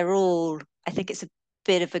 They're all, I think it's a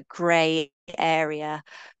bit of a grey area,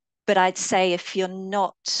 but I'd say if you're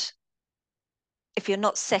not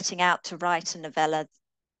setting out to write a novella,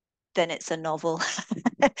 then it's a novel.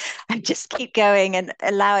 And just keep going and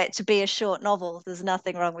allow it to be a short novel. There's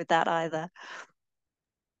nothing wrong with that either.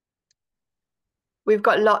 We've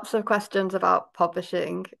got lots of questions about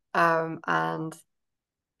publishing and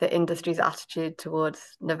the industry's attitude towards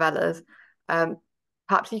novellas.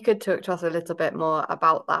 Perhaps you could talk to us a little bit more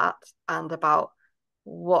about that and about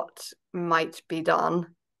what might be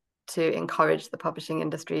done to encourage the publishing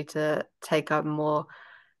industry to take a more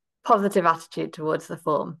positive attitude towards the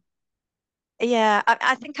form. Yeah,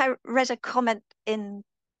 I think I read a comment in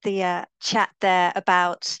the chat there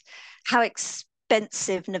about how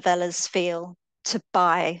expensive novellas feel to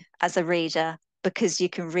buy as a reader because you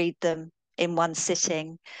can read them in one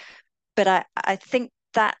sitting. But I think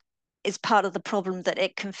that is part of the problem, that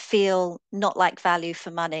it can feel not like value for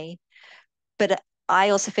money. But I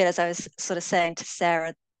also feel, as I was sort of saying to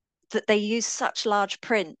Sarah, that they use such large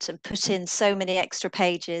print and put in so many extra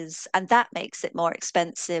pages, and that makes it more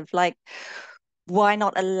expensive. Like, why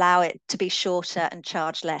not allow it to be shorter and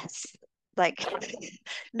charge less? Like,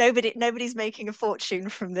 nobody's making a fortune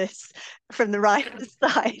from this, from the writer's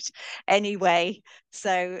side anyway.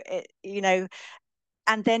 So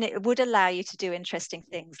and then it would allow you to do interesting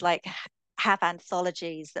things, like have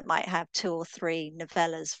anthologies that might have 2 or 3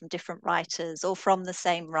 novellas from different writers or from the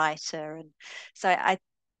same writer. And so I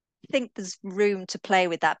think there's room to play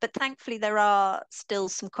with that. But thankfully, there are still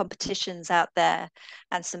some competitions out there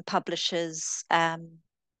and some publishers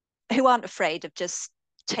who aren't afraid of just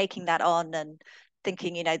taking that on and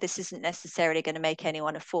thinking, this isn't necessarily going to make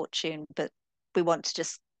anyone a fortune, but we want to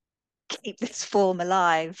just keep this form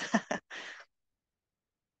alive.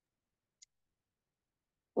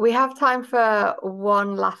 We have time for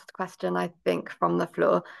one last question, I think, from the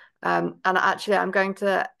floor. And actually, I'm going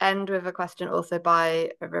to end with a question also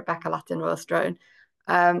by Rebecca Latin-Rostrone.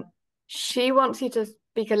 She wants you to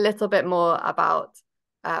speak a little bit more about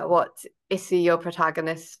what Issy, your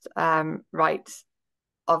protagonist, writes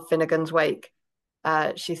of Finnegan's Wake.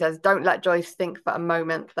 She says, "Don't let Joyce think for a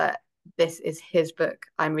moment that this is his book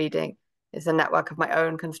I'm reading. It's a network of my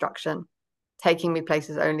own construction, taking me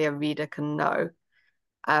places only a reader can know."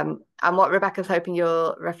 And what Rebecca's hoping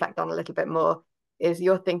you'll reflect on a little bit more is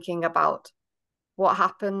you're thinking about what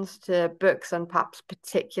happens to books, and perhaps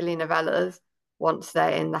particularly novellas, once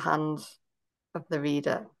they're in the hands of the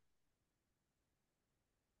reader.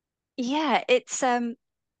 Yeah, it's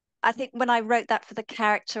I think when I wrote that for the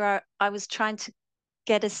character, I was trying to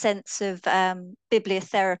get a sense of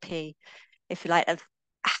bibliotherapy, if you like, of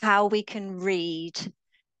how we can read.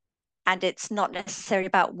 And it's not necessarily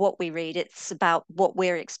about what we read, it's about what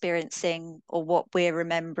we're experiencing or what we're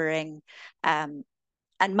remembering.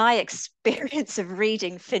 And my experience of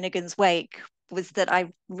reading Finnegan's Wake was that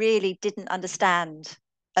I really didn't understand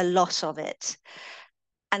a lot of it.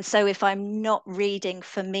 And so if I'm not reading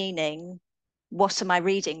for meaning, what am I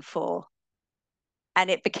reading for? And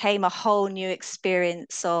it became a whole new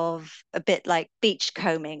experience of a bit like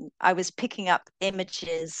beachcombing. I was picking up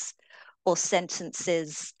images or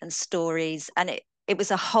sentences and stories, and it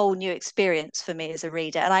was a whole new experience for me as a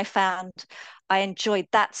reader. And I found I enjoyed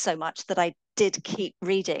that so much that I did keep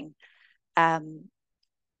reading.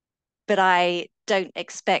 But I don't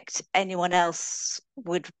expect anyone else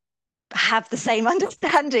would have the same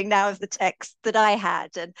understanding now of the text that I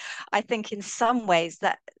had. And I think in some ways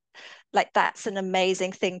that's an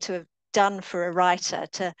amazing thing to have done for a writer,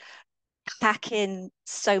 to pack in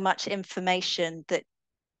so much information that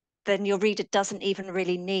then your reader doesn't even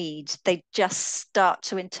really need. They just start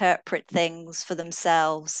to interpret things for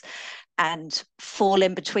themselves and fall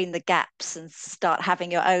in between the gaps and start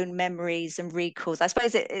having your own memories and recalls. I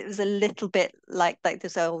suppose it was a little bit like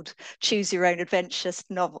this old choose your own adventure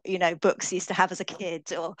novel, books you used to have as a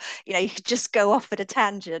kid, or, you could just go off at a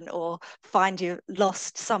tangent or find you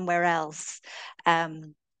lost somewhere else.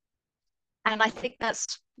 And I think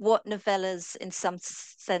that's what novellas in some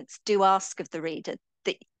sense do ask of the reader,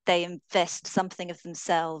 that they invest something of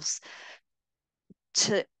themselves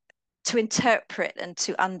to interpret and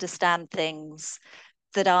to understand things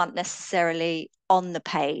that aren't necessarily on the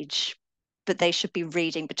page, but they should be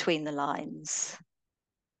reading between the lines.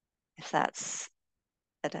 If that's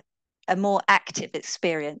a more active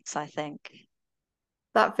experience, I think.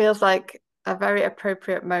 That feels like a very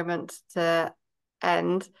appropriate moment to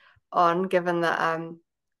end on, given that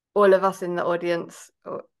all of us in the audience,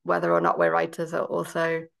 whether or not we're writers, are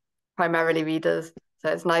also primarily readers. So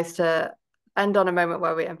it's nice to end on a moment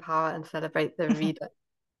where we empower and celebrate the reader.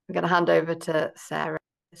 I'm going to hand over to Sarah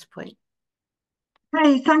at this point.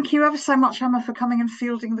 Hey, thank you ever so much, Emma, for coming and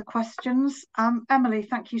fielding the questions. Emily,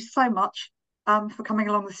 thank you so much for coming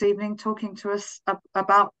along this evening, talking to us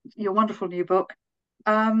about your wonderful new book,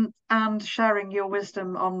 and sharing your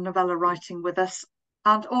wisdom on novella writing with us.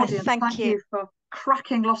 And audience, thank you for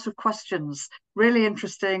cracking lots of questions, really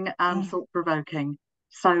interesting and thought-provoking.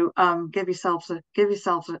 So give yourselves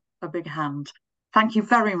a big hand. Thank you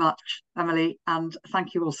very much, Emily, and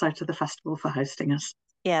thank you also to the festival for hosting us.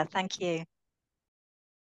 Yeah, thank you.